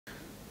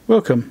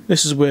Welcome,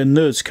 this is where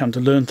nerds come to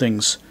learn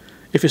things.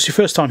 If it's your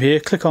first time here,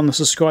 click on the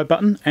subscribe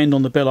button and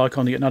on the bell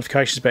icon to get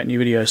notifications about new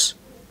videos.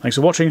 Thanks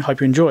for watching, hope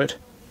you enjoy it.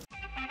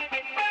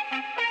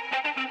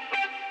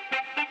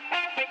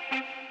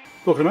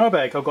 Welcome to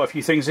Mailbag, I've got a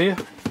few things here.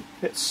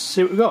 Let's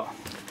see what we've got.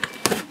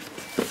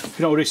 If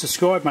you're not already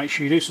subscribed, make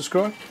sure you do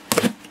subscribe.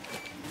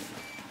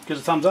 Give us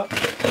a thumbs up.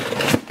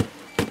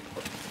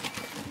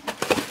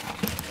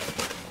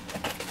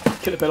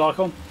 Hit the bell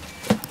icon.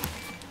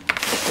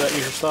 That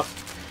usual stuff.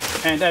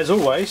 And as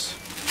always,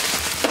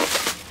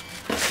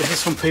 this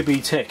is from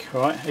PB Tech,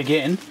 right?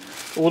 Again,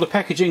 all the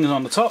packaging is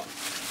on the top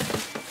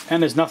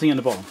and there's nothing in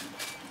the bottom.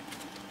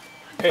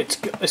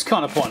 It's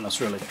kind of pointless,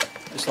 really.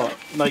 It's like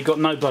they got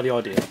no bloody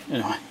idea.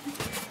 Anyway,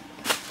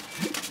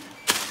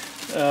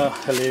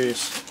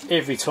 hilarious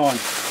every time.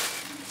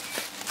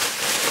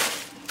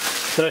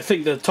 So I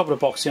think the top of the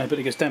box, but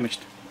it gets damaged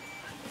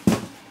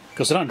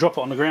because they don't drop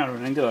it on the ground or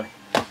anything, do they?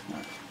 No.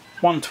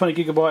 One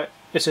 20GB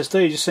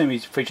SSD. You've seen me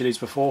feature these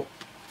before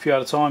a few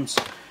other times,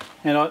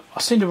 and I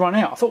seem to run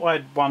out. I thought I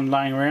had one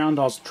laying around.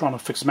 I was trying to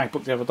fix a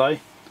MacBook the other day.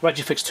 I've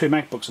actually fixed 2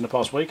 MacBooks in the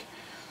past week,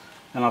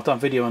 and I've done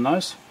video on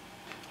those.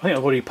 I think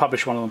I've already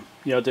published one of them.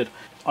 Yeah, I did.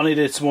 I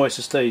needed some more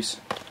SSDs,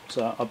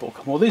 so I bought a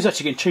couple more. These are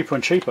actually getting cheaper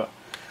and cheaper.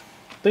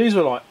 These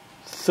were like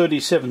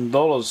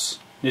 $37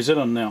 New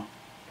Zealand now.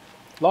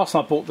 Last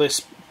time I bought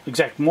this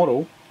exact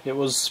model, it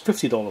was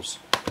 $50,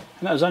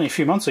 and that was only a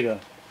few months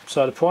ago.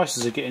 So the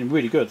prices are getting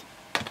really good.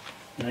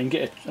 You can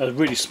get a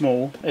really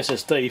small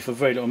SSD for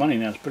very little money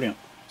now. It's brilliant.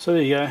 So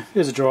there you go.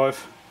 Here's a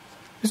drive.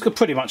 It's got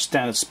pretty much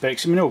standard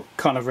specs. I mean, all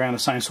kind of around the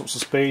same sorts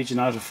of speeds.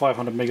 Over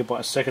 500 megabytes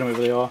a second,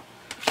 whatever they are.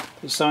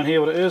 Does it say in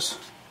here what it is?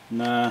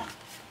 Nah.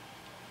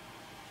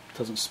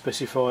 Doesn't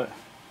specify it.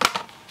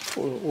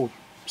 Or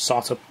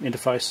SATA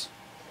interface.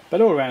 But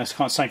all around it's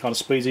kind of same kind of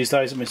speeds these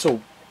days. I mean, it's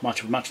all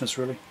much of muchness,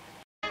 really.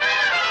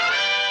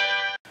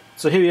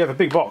 So here you have a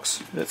big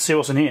box. Let's see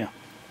what's in here.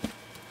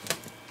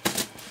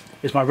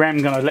 Is my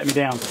RAM going to let me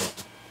down?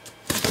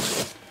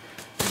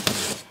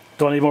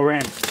 Do I need more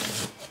RAM?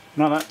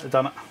 No, I've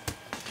done it.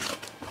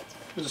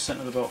 Where's the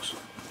centre of the box?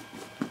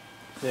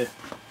 There.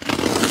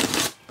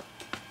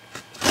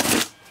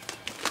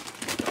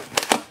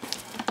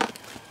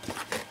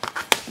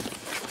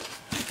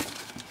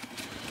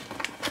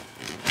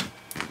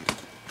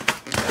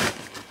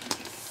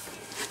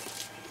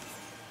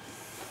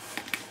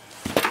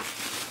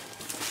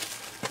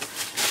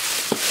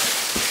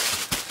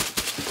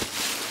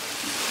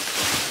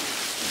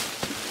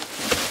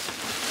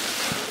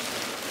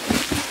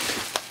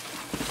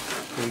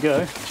 There we go.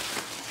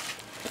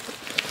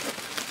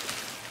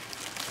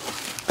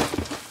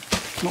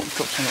 Not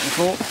dropped something on the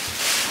floor.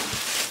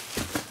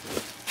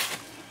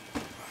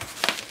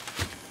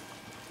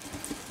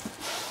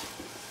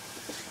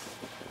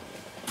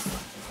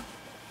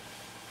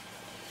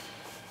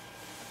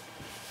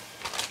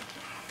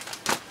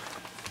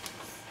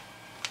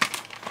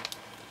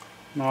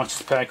 Nice,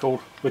 just power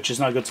cord, which is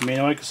no good to me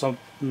anyway because I'm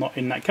not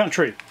in that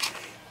country.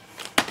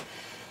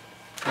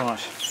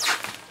 Right.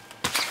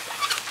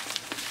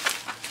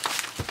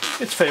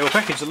 It's fairly well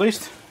packaged at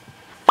least.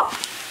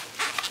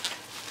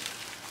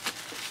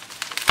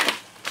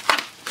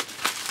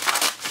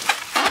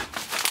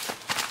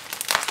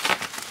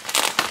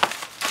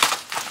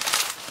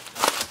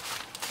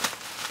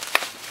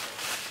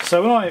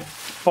 So when I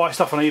buy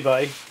stuff on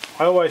eBay,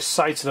 I always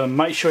say to them,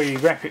 make sure you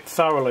wrap it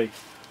thoroughly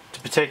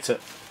to protect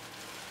it.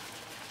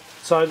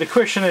 So the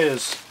question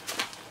is,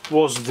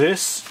 was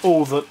this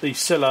all that the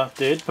seller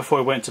did before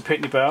he went to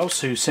Pitney Bowes,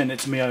 who sent it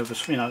to me over,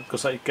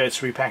 because they go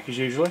to repackage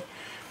usually?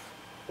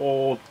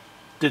 Or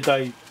did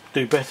they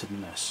do better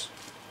than this?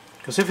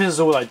 Because if this is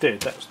all they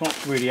did, that's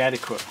not really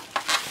adequate.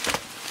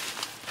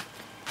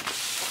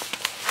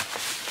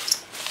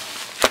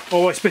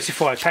 Always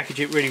specify, package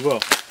it really well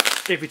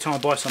every time I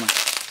buy something.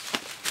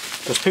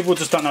 Because people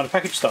just don't know how to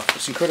package stuff.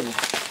 It's incredible.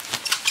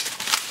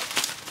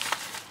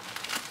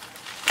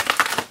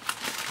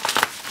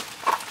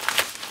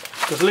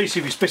 Because at least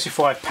if you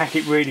specify, pack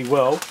it really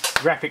well,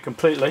 wrap it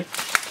completely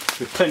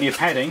with plenty of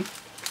padding.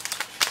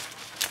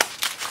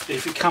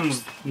 If it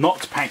comes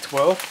not packed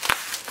well,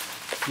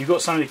 you've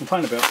got something to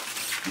complain about.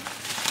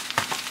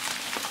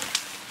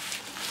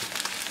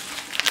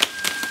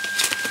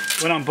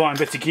 When I'm buying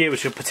better gear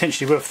which are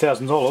potentially worth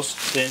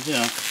 $1,000, then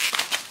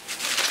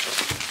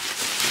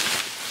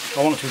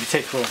I want it to be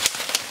protected well.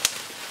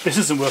 This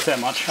isn't worth that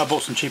much. I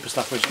bought some cheaper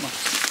stuff recently.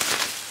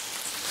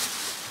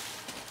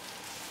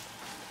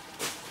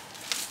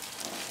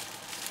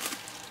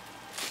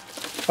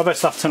 I've had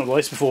stuff turned up like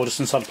this before, just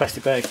inside a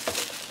plastic bag.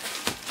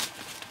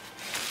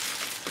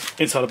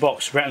 Inside a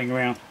box, rattling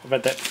around. I've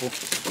had that before.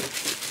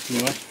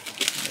 Anyway,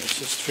 let's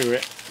just figure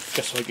it.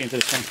 Just so I get into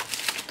this thing.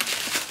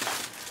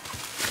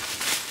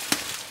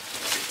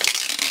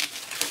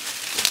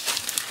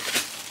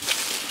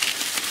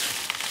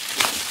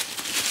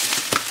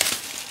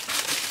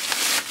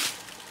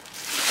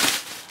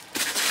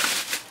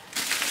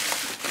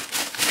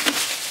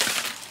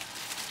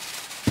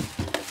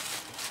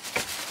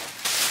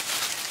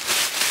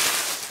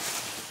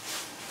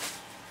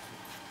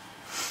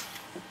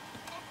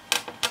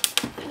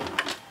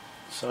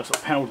 So the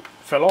panel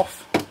fell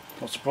off.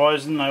 Not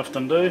surprising, they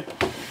often do.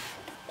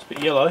 It's a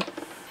bit yellow.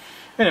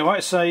 Anyway,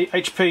 it's a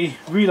HP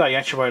Relay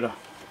Actuator.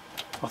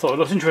 I thought it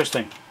looked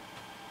interesting.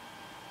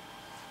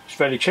 It's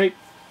fairly cheap,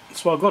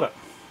 that's why I got it.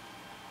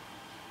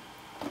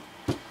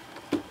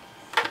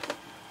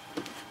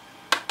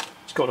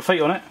 It's got the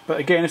feet on it, but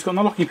again it's got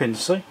no locking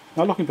pins, see?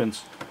 No locking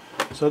pins.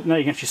 So now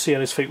you can actually see how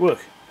these feet work.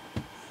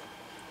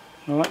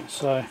 Alright,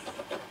 so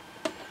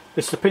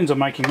this is the pins I'm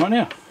making right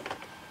now.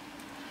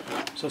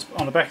 So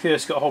on the back there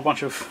it's got a whole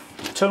bunch of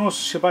terminals,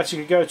 so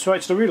basically go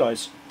straight to the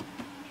relays.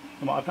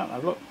 I might open up and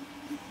have a look.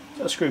 Is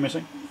that a screw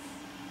missing?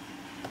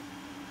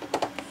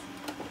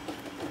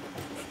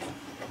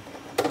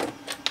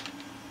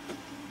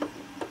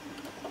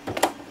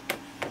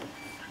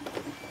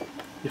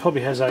 It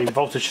probably has a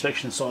voltage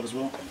selection inside as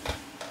well.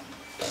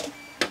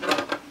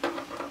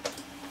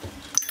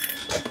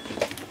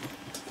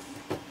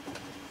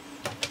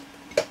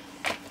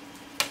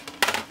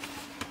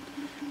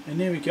 And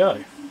there we go,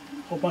 a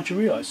whole bunch of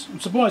relays. I'm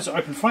surprised it's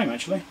open frame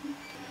actually.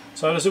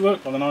 So how does it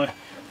work? I don't know.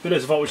 But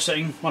there's a voltage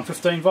setting,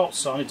 115 volts,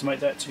 so I need to make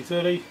that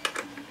 230.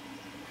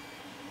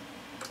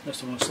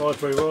 That's not going to slide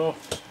very well.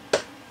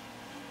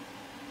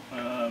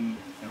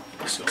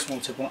 It's got a small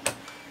tip on it.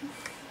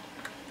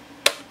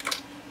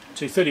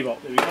 230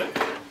 volt, there we go.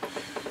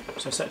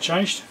 So that's that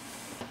changed.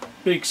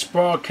 Big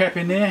spiral cap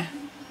in there,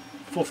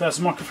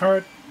 4000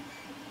 microfarad.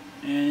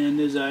 And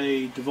there's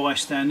a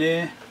device down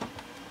there,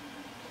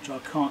 which I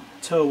can't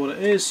tell what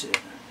it is.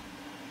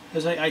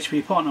 There's a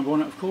HP part number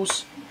on it, of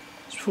course.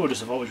 It's probably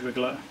just a voltage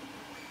regulator.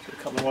 Got a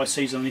couple of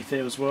ICs underneath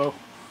there as well.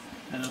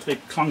 And a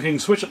big clunking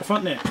switch at the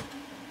front there.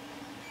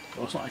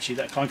 Well, it's not actually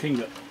that clunking,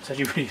 but it's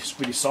actually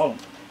really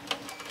silent.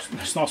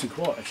 It's nice and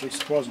quiet actually,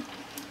 surprising.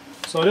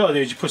 So the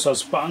idea is you push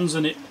those buttons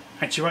and it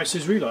actuates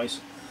these relays.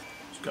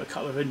 It's got a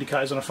couple of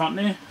indicators on the front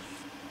there.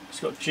 It's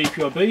got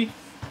GPIB.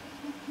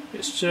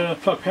 Let's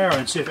plug power in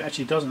and see if it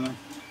actually does anything.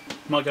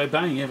 Might go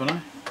bang, you never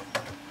know.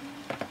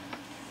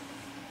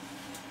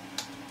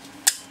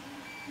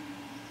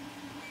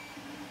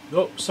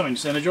 Oh,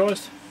 something's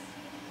energised.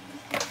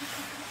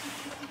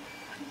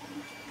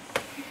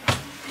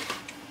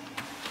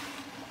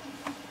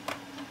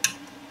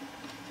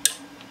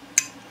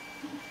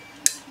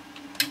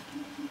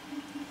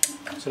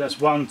 So that's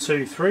 1,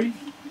 2, 3,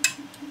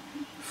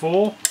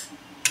 4,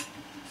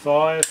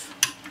 5,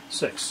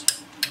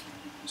 6.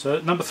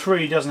 So number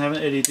 3 doesn't have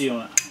an LED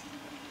on it.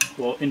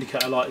 Well,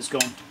 indicator light is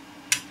gone.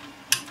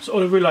 So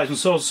all the relays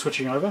themselves are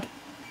switching over.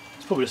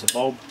 It's probably just a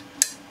bulb.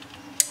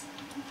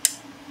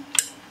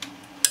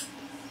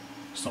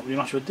 It's not really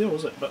much of a deal,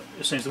 is it? But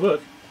it seems to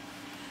work.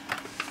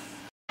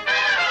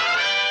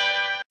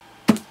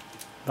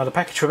 Another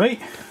package for me.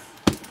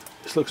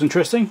 This looks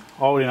interesting.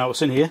 I already know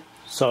what's in here,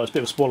 so it's a bit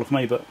of a spoiler for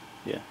me, but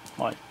yeah,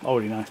 I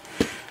already know.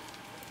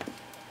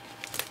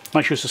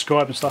 Make sure you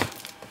subscribe and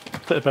stuff.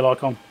 Click the bell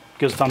icon,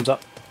 give us a thumbs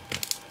up.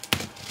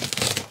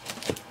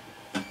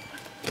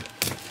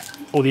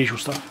 All the usual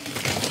stuff.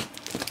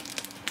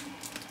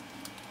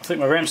 I think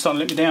my RAM's starting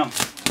to let me down.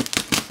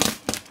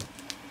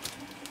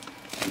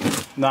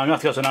 No, I'm going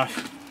to have to go to a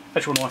knife.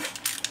 Actual knife.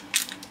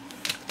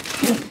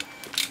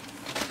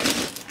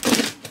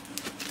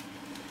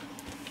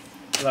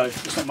 Although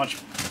it's not much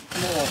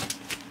more,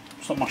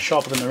 it's not much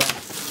sharper than the RAM.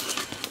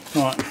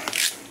 Right.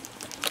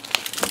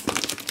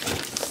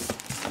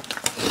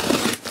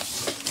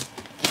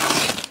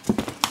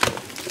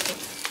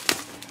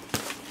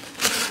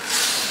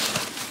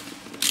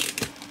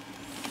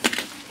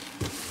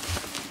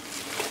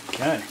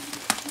 Okay.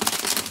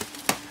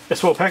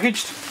 It's well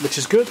packaged, which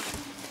is good.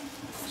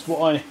 It's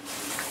what I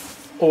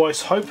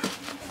always hope.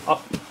 I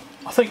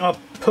think I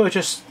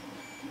purchased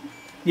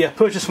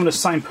from the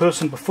same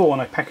person before,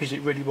 and they packaged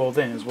it really well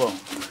then as well.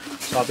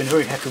 So I've been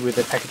very happy with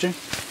their packaging.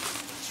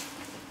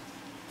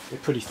 They're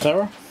pretty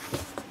thorough.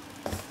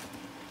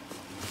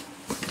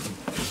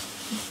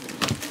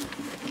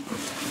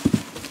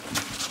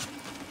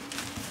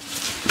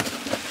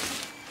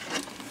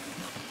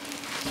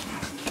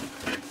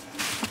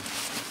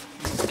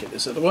 Let's get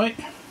this out of the way.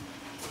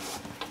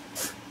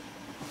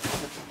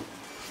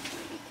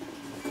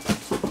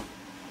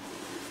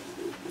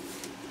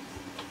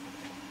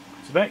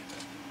 It's back.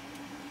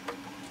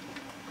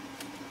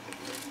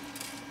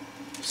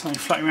 Something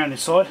floating around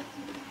inside.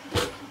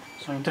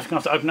 So I'm definitely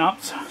going to have to open it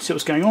up to see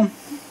what's going on.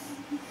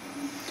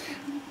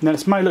 Now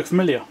this may look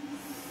familiar,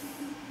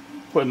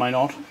 but it may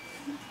not.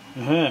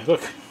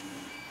 Look,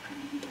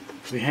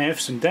 we have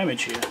some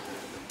damage here.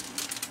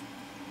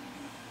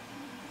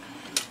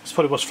 That's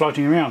probably what's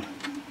floating around.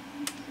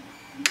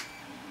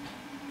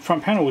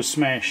 Front panel was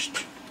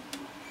smashed.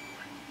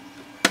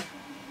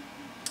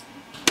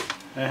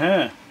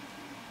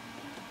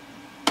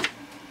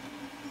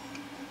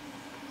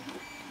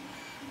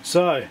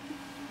 So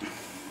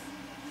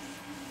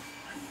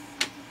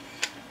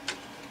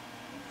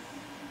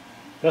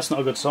that's not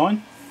a good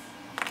sign.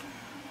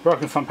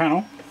 Broken front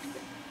panel.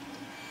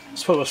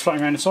 That's probably what's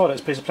floating around inside.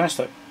 That's a piece of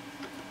plastic.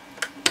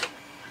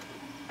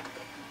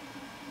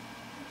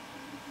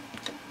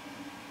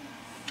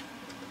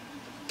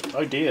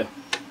 Oh dear.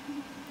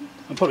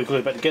 I'm probably glue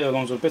it back together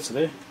along with bits of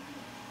there.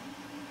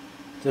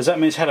 Does that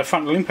mean it's had a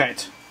frontal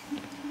impact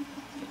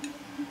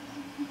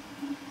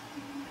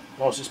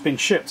whilst it's been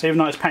shipped? Even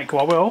though it's packed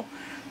quite well,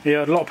 you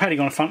had a lot of padding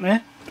on the front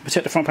there to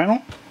protect the front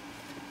panel.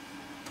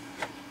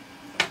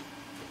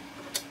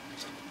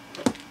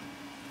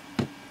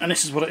 And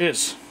this is what it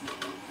is.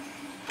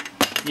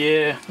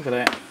 Yeah, look at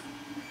that.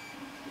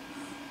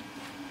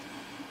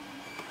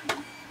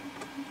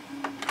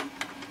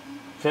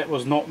 That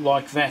was not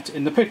like that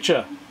in the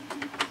picture.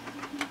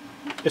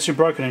 It's been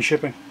broken in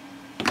shipping,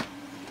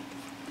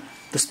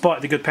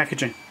 despite the good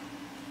packaging.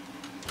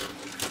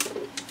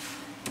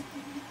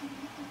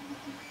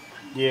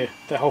 Yeah,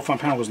 that whole front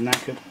panel was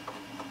knackered.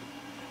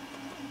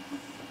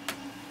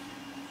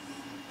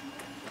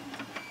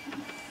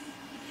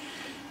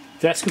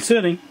 That's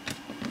concerning.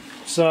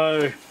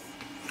 So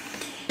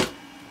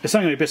there's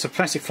only bits of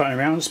plastic floating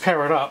around. Let's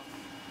power it up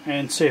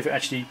and see if it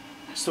actually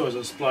still has a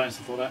display and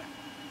stuff like that.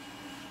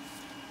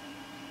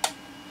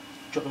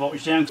 Drop the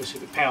voltage down to see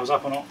if it powers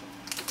up or not.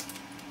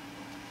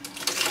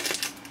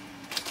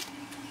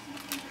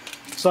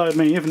 So I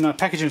mean, even the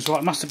packaging's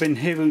like, must have been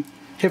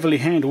heavily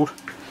handled.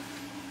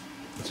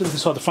 So look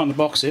inside the front of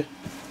the box here.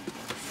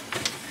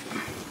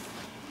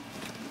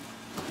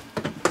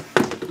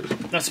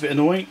 That's a bit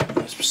annoying.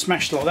 It's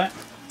smashed like that.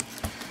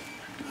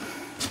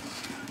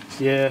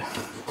 Yeah,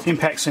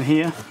 impacts in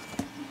here.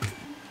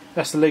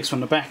 That's the legs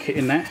from the back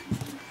hitting that.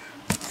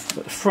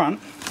 But the front,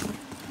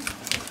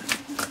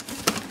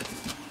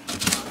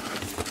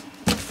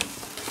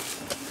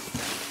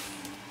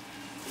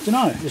 I don't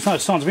know, there's no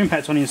signs of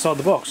impact on the inside of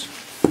the box.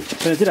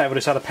 But it did have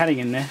this other padding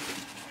in there.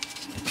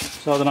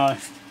 So I don't know.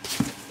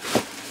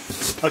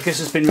 I guess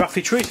it's been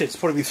roughly treated, it's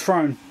probably been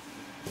thrown.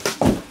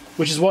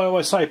 Which is why I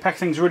always say pack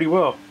things really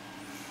well.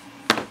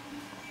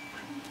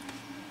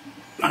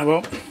 Oh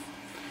well.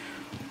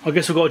 I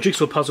guess we've got a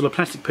jigsaw puzzle of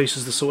plastic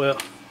pieces to sort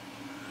out.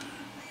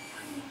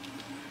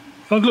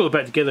 If I glue it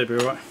back together, it'll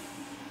be alright.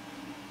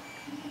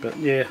 But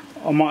yeah,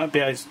 I might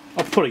be able to,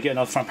 I'll probably get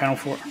another front panel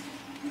for it.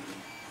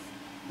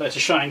 But it's a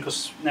shame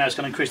because now it's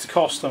going to increase the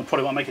cost and I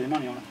probably won't make any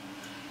money on it.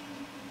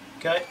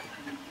 Okay,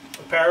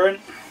 put power in.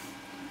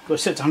 Got it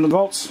set to 100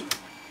 volts.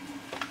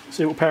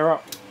 See what will power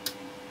up.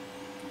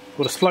 Well,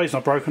 the display's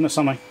not broken or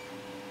something.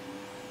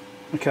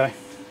 Okay.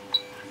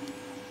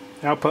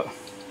 Output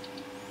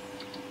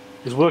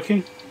is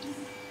working.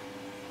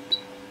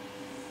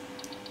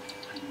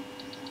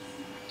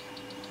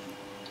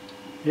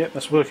 Yep,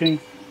 that's working.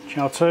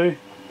 Channel 2,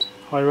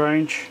 high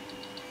range.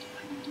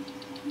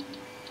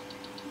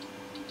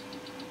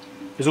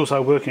 Is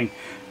also working.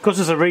 Because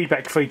there's a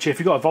readback feature, if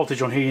you've got a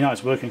voltage on here, you know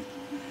it's working.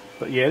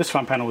 But yeah, this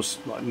front panel was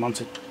like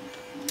munted.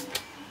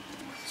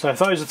 So if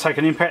those have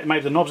taken impact,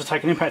 maybe the knobs have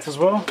taken impact as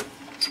well.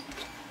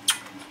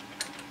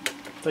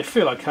 They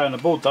feel okay on the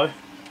board though.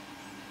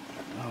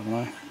 I don't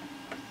know.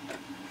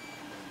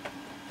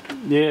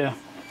 Yeah,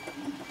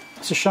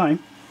 it's a shame.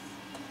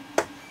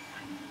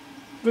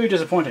 Very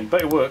disappointing,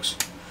 but it works.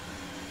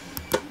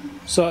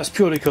 So it's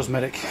purely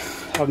cosmetic.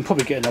 I can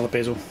probably get another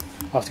bezel.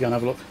 I'll have to go and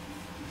have a look.